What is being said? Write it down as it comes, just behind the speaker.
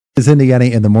Is Indiana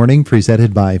in the Morning,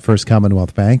 presented by First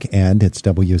Commonwealth Bank, and it's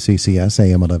WCCS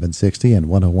AM 1160 and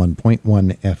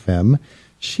 101.1 FM.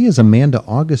 She is Amanda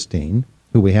Augustine,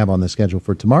 who we have on the schedule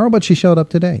for tomorrow, but she showed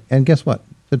up today. And guess what?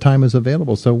 The time is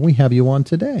available, so we have you on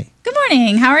today. Good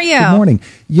morning. How are you? Good morning.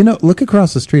 You know, look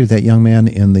across the street at that young man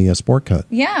in the sport coat.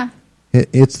 Yeah.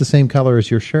 It's the same color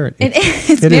as your shirt. It's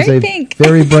it very is a pink.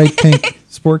 very bright pink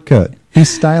sport coat.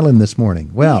 He's styling this morning.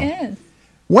 Well, He is.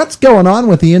 What's going on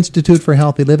with the Institute for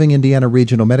Healthy Living Indiana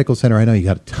Regional Medical Center? I know you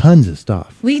got tons of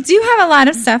stuff. We do have a lot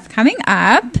of stuff coming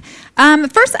up.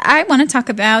 First, I want to talk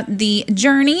about the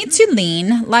Journey to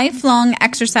Lean Lifelong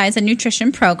Exercise and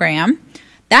Nutrition Program.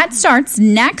 That starts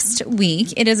next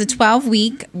week. It is a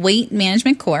 12-week weight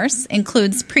management course,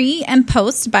 includes pre- and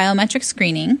post-biometric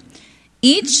screening.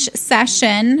 Each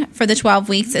session for the 12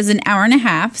 weeks is an hour and a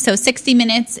half, so 60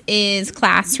 minutes is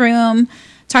classroom,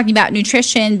 talking about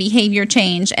nutrition, behavior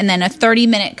change, and then a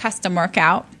 30-minute custom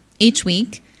workout each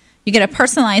week. You get a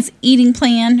personalized eating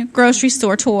plan, grocery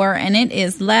store tour, and it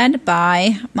is led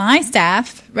by my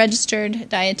staff, registered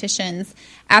dietitians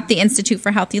at the Institute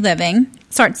for Healthy Living.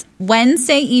 Starts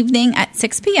Wednesday evening at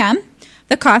 6 p.m.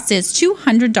 The cost is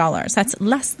 $200. That's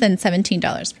less than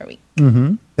 $17 per week.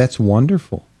 Mm-hmm. That's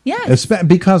wonderful. Yes.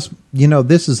 Because, you know,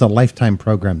 this is a lifetime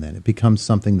program then. It becomes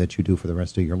something that you do for the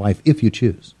rest of your life if you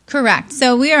choose. Correct.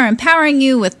 So we are empowering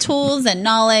you with tools and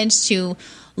knowledge to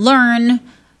learn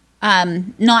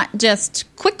not just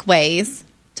quick ways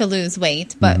to lose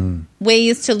weight, but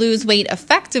ways to lose weight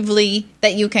effectively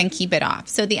that you can keep it off.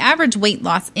 So the average weight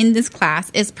loss in this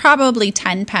class is probably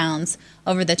 10 pounds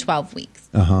over the 12 weeks.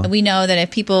 And we know that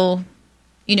if people,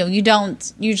 you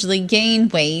don't usually gain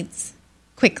weight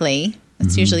quickly.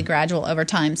 It's usually gradual over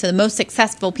time. So the most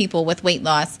successful people with weight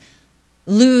loss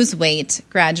lose weight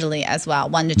gradually as well,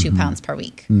 1 to 2 pounds per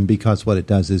week. Because what it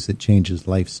does is it changes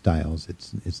lifestyles.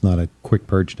 It's not a quick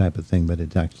purge type of thing, but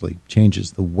it actually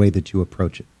changes the way that you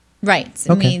approach it. Right.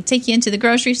 And we take you into the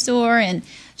grocery store and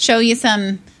show you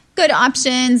some good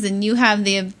options, and you have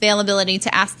the availability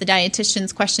to ask the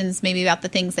dietitians questions maybe about the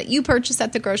things that you purchase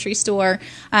at the grocery store.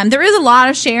 There is a lot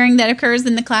of sharing that occurs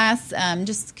in the class,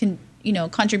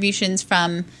 contributions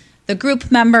from the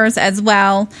group members as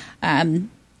well.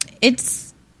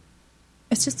 It's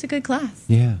just a good class.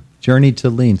 Yeah. Journey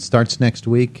to Lean starts next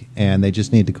week, and they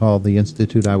just need to call the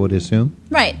Institute, I would assume.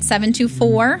 Right.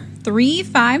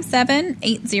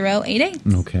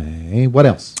 724-357-8088. Okay. What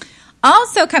else?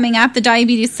 Also coming up, the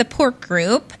Diabetes Support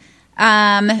Group.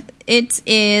 It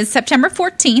is September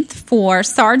 14th for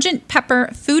Sergeant Pepper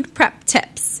Food Prep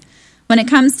Tips. When it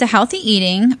comes to healthy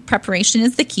eating, preparation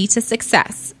is the key to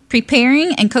success.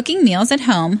 Preparing and cooking meals at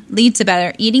home lead to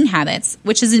better eating habits,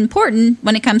 which is important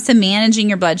when it comes to managing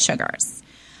your blood sugars.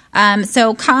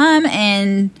 So come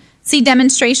and see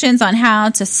demonstrations on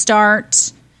how to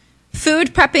start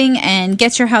food prepping and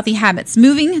get your healthy habits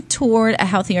moving toward a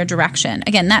healthier direction.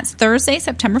 Again, that's Thursday,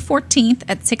 September 14th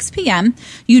at 6 p.m.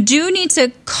 You do need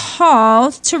to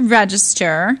call to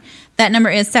register. That number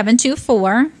is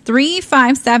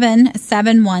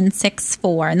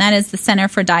 724-357-7164, and that is the Center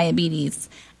for Diabetes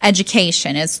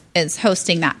Education is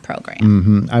hosting that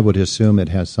program. I would assume it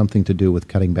has something to do with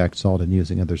cutting back salt and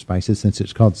using other spices, since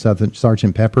it's called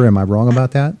Sergeant Pepper. Am I wrong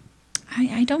about that?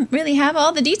 I don't really have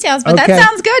all the details, but that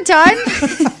sounds good, Todd.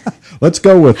 Let's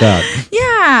go with that.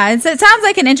 Yeah, it sounds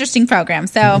like an interesting program.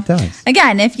 So, it does.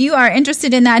 Again, if you are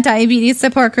interested in that diabetes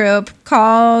support group,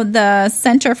 call the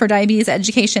Center for Diabetes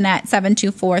Education at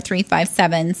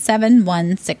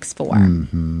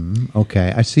 724-357-7164.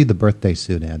 Okay, I see the birthday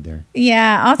suit ad there.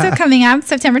 Yeah, also coming up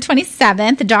September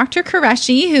 27th, Dr.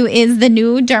 Qureshi, who is the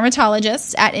new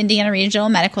dermatologist at Indiana Regional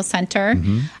Medical Center,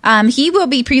 he will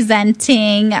be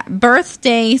presenting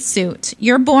Birthday Suit.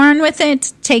 You're born with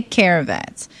it, take care of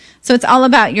it. So it's all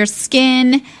about your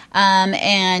skin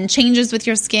and changes with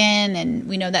your skin. And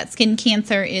we know that skin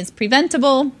cancer is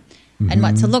preventable and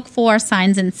what to look for,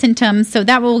 signs and symptoms. So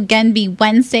that will again be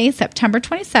Wednesday, September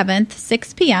 27th,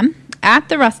 6 p.m. at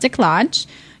the Rustic Lodge.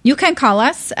 You can call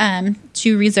us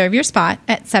to reserve your spot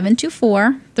at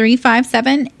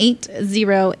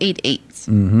 724-357-8088.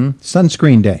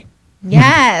 Sunscreen Day.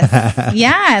 Yes,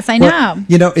 yes, I know.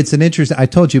 Well, it's an interesting, I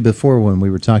told you before when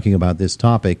we were talking about this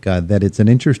topic that it's an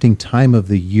interesting time of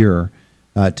the year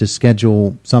to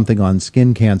schedule something on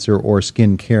skin cancer or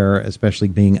skin care, especially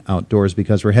being outdoors,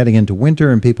 because we're heading into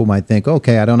winter and people might think,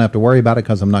 okay, I don't have to worry about it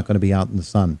because I'm not going to be out in the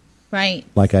sun. Right.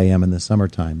 Like I am in the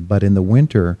summertime. But in the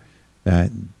winter,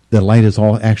 the light is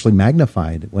all actually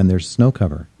magnified when there's snow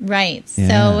cover. Right.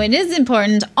 Yeah. So it is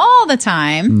important all the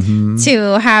time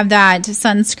to have that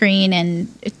sunscreen and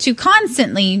to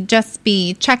constantly just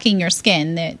be checking your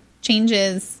skin. That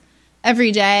changes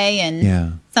every day,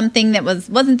 and something that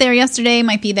wasn't there yesterday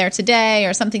might be there today,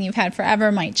 or something you've had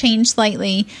forever might change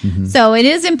slightly. So it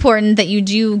is important that you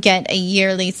do get a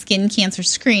yearly skin cancer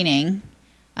screening.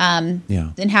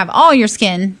 And have all your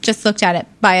skin just looked at it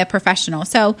by a professional.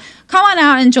 So come on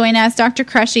out and join us, Dr.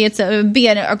 Crushy. It would be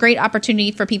a great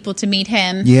opportunity for people to meet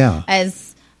him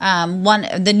as one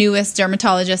of the newest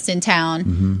dermatologists in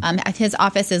town. His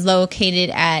office is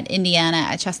located at Indiana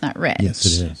at Chestnut Ridge. Yes,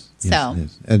 it is. Yes, it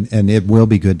is. And it will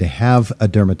be good to have a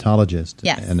dermatologist,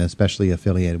 and especially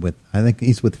affiliated with, I think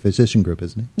he's with Physician Group,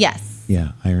 isn't he? Yes.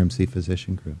 Yeah, IRMC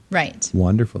Physician Group. Right.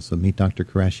 Wonderful. So meet Dr.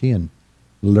 Qureshi and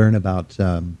learn about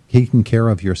taking care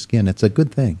of your skin. It's a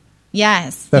good thing.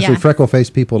 Yes. Especially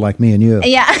freckle-faced people like me and you.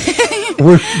 Yeah.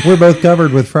 we're both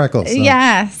covered with freckles. So.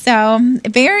 Yeah. So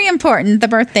very important, the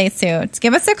birthday suit.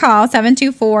 Give us a call,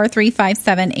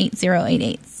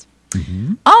 724-357-8088.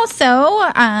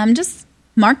 Also, just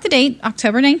mark the date.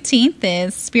 October 19th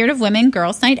is Spirit of Women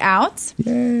Girls Night Out.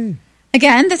 Yay.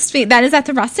 Again, that is at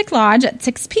the Rustic Lodge at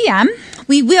 6 p.m.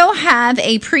 We will have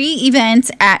a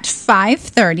pre-event at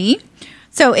 5:30.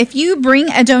 So if you bring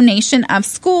a donation of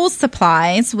school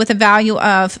supplies with a value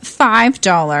of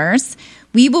 $5,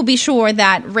 we will be sure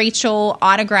that Rachel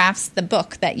autographs the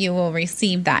book that you will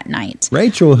receive that night.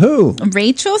 Rachel who?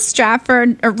 Rachel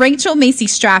Macy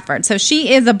Strafford. So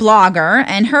she is a blogger,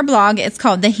 and her blog is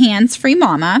called The Hands-Free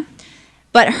Mama.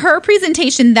 But her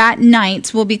presentation that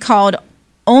night will be called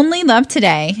Only Love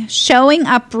Today, Showing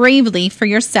Up Bravely for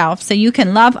Yourself so you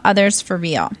can love others for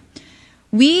real.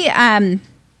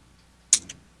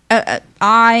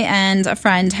 I and a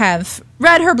friend have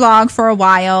read her blog for a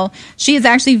while. She is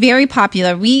actually very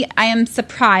popular. I am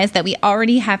surprised that we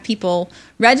already have people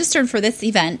registered for this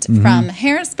event from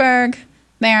Harrisburg,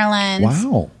 Maryland,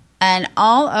 and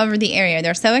all over the area.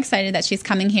 They're so excited that she's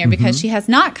coming here because she has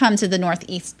not come to the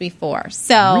Northeast before.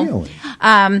 So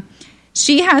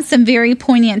she has some very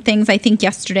poignant things. I think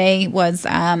yesterday was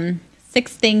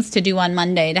 6 things to do on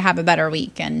Monday to have a better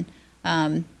week. And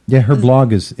her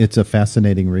blog it's a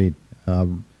fascinating read.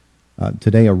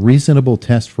 Today, a reasonable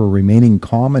test for remaining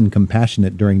calm and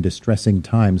compassionate during distressing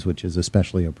times, which is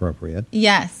especially appropriate.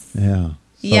 Yes.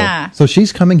 Yeah. So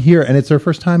she's coming here, and it's her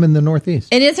first time in the Northeast.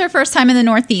 It is her first time in the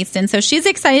Northeast, and so she's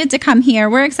excited to come here.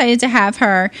 We're excited to have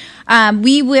her.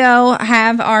 We will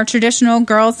have our traditional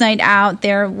girls' night out.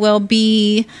 There will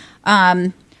be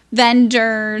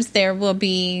vendors. There will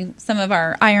be some of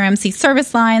our IRMC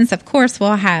service lines. Of course,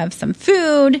 we'll have some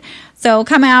food. So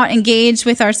come out, engage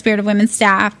with our Spirit of Women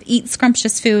staff, eat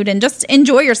scrumptious food, and just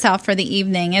enjoy yourself for the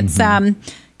evening. It's going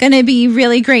to be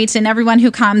really great, and everyone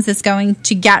who comes is going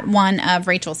to get one of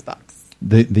Rachel's books.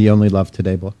 The Only Love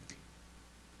Today book?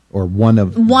 Or one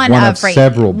of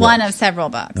several books? One of several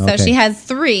books. Okay. So she has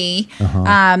 3,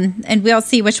 and we'll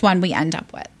see which one we end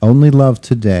up with. Only Love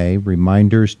Today,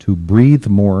 reminders to breathe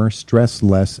more, stress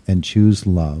less, and choose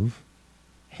love.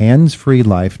 Hands-Free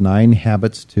Life, 9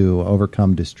 Habits to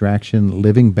Overcome Distraction,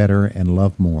 Living Better and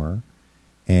Love More,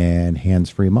 and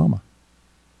Hands-Free Mama.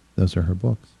 Those are her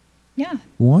books. Yeah.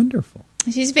 Wonderful.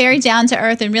 She's very down to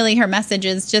earth, and really her message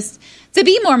is just to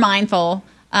be more mindful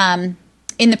in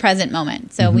the present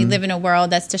moment. So we live in a world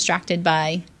that's distracted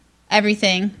by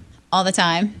everything all the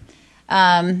time.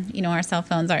 Our cell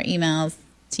phones, our emails,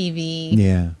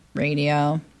 TV,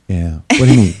 radio. Yeah. What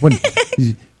do you mean?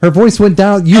 Her voice went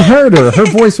down. You heard her. Her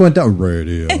voice went down.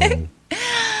 Radio.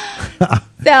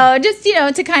 So just,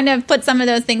 to kind of put some of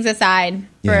those things aside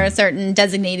for a certain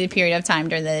designated period of time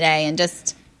during the day and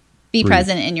just be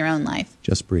present in your own life.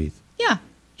 Just breathe. Yeah.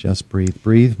 Just breathe.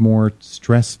 Breathe more.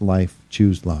 Stress life.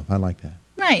 Choose love. I like that.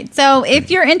 Right. So if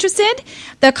you're interested,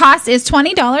 the cost is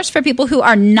 $20 for people who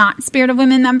are not Spirit of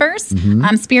Women members.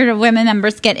 Spirit of Women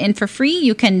members get in for free.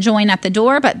 You can join at the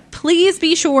door, but please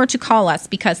be sure to call us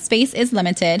because space is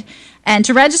limited. And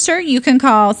to register, you can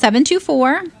call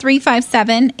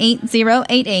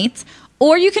 724-357-8088,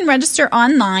 or you can register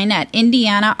online at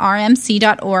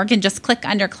indianarmc.org and just click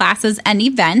under classes and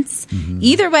events.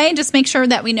 Either way, just make sure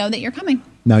that we know that you're coming.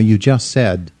 Now, you just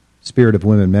said Spirit of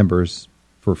Women members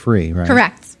for free, right?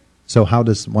 Correct. So how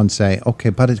does one say, okay,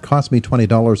 but it costs me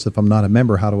 $20 if I'm not a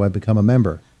member. How do I become a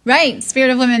member? Right. Spirit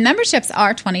of Women memberships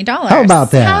are $20. How about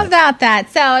that?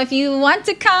 So if you want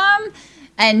to come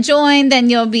and join, then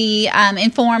you'll be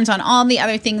informed on all the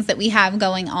other things that we have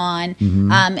going on.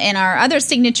 And our other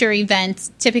signature event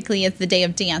typically is the Day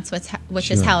of Dance, which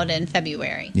is held in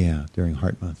February. Yeah, during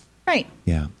Heart Month. Right.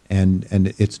 Yeah. And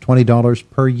it's $20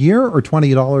 per year or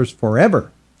 $20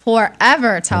 forever?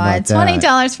 Forever, Todd.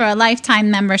 $20 for a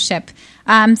lifetime membership.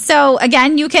 So,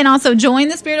 again, you can also join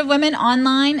the Spirit of Women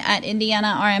online at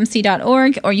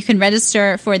indianarmc.org, or you can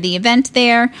register for the event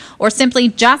there, or simply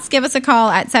just give us a call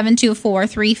at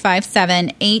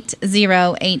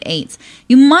 724-357-8088.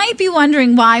 You might be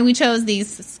wondering why we chose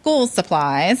these school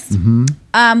supplies.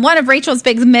 Mm-hmm. One of Rachel's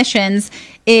big missions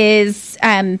is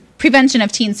prevention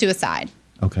of teen suicide.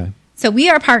 Okay. So we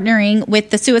are partnering with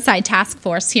the Suicide Task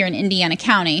Force here in Indiana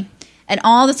County. And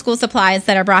all the school supplies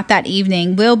that are brought that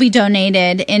evening will be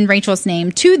donated in Rachel's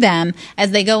name to them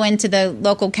as they go into the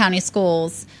local county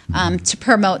schools to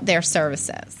promote their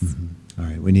services. Mm-hmm. All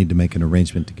right. We need to make an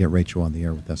arrangement to get Rachel on the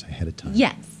air with us ahead of time.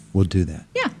 Yes. We'll do that.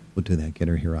 Yeah. We'll do that. Get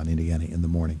her here on Indiana in the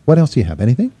morning. What else do you have?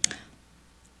 Anything?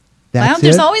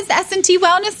 There's always the S&T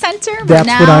Wellness Center.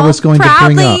 That's what I was going to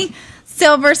bring up. Proudly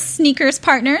Silver Sneakers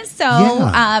partners.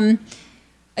 So,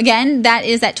 again, that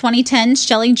is at 2010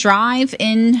 Shelley Drive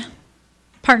in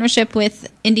partnership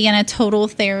with Indiana Total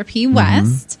Therapy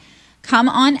West. Come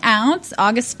on out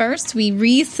August 1st. We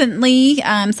recently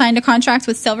signed a contract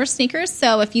with Silver Sneakers.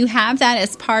 So if you have that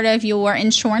as part of your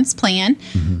insurance plan,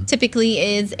 typically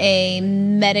is a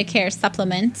Medicare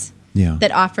supplement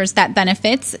that offers that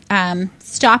benefit.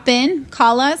 Stop in,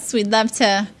 call us. We'd love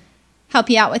to help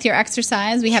you out with your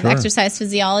exercise. We have exercise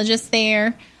physiologists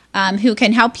there who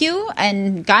can help you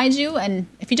and guide you. And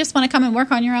if you just want to come and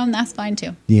work on your own, that's fine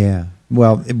too. Yeah.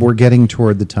 Well, we're getting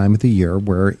toward the time of the year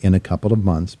where in a couple of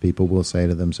months, people will say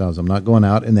to themselves, I'm not going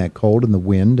out in that cold and the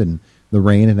wind and the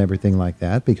rain and everything like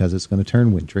that because it's going to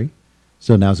turn wintry.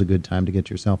 So now's a good time to get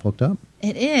yourself hooked up.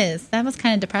 It is. That was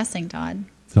kind of depressing, Todd.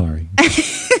 Sorry.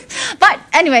 But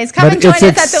anyways, come and join us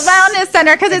at the Wellness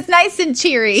Center because it's nice and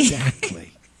cheery.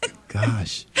 Exactly.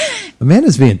 Gosh.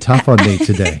 Amanda's being tough on me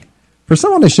today. For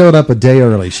someone who showed up a day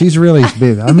early, she's really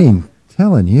being,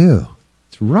 telling you,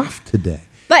 it's rough today.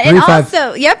 But and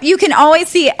also, you can always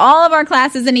see all of our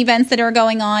classes and events that are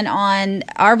going on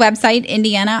our website,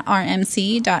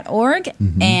 indianarmc.org,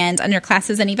 and under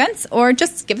classes and events, or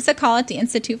just give us a call at the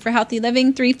Institute for Healthy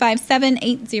Living,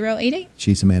 357-8088.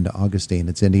 She's Amanda Augustine.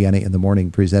 It's Indiana in the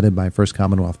Morning, presented by First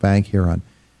Commonwealth Bank here on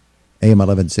AM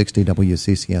 1160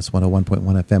 WCCS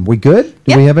 101.1 FM. We good?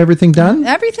 Do we have everything done?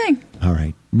 Everything. All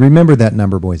right. Remember that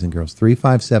number, boys and girls,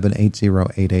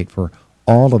 357-8088 for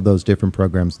all of those different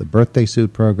programs, the birthday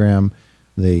suit program,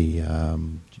 the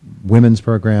women's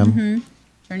program.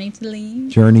 Journey to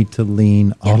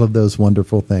Lean. All of those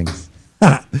wonderful things.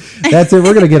 That's it.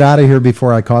 We're going to get out of here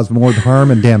before I cause more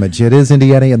harm and damage. It is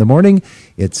Indiana in the Morning.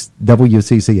 It's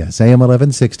WCCS, AM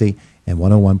 1160 and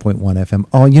 101.1 FM.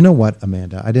 Oh, you know what,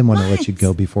 Amanda? I didn't want to let you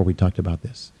go before we talked about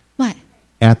this. What?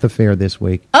 At the fair this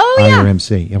week,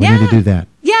 IRMC. And we need to do that.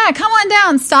 Yeah, come on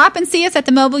down. Stop and see us at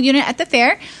the mobile unit at the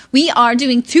fair. We are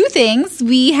doing two things.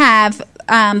 We have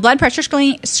blood pressure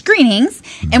screenings,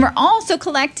 and we're also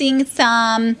collecting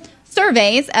some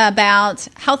surveys about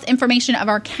health information of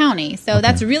our county. So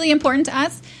that's really important to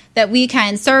us, that we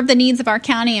can serve the needs of our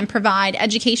county and provide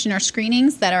education or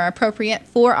screenings that are appropriate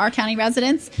for our county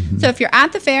residents. So if you're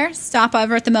at the fair, stop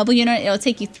over at the mobile unit. It'll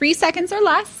take you 3 seconds or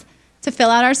less to fill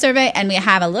out our survey, and we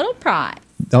have a little prize.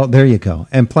 Oh, there you go.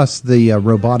 And plus the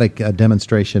robotic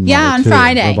demonstration. On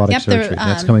Friday. Robotic surgery.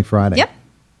 That's coming Friday. Yep.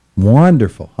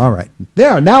 Wonderful. All right.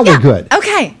 Now we're good.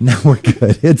 Okay. Now we're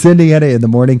good. It's Indiana in the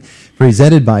Morning,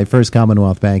 presented by First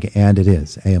Commonwealth Bank, and it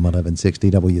is AM 1160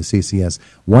 WCCS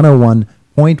 101.1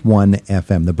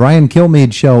 FM. The Brian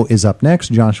Kilmeade Show is up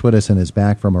next. Josh Whittison is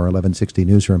back from our 1160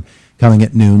 newsroom, coming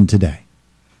at noon today.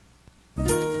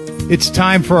 It's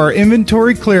time for our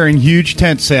inventory clearing huge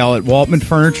tent sale at Waltman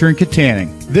Furniture in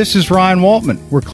Katanning. This is Ryan Waltman. We're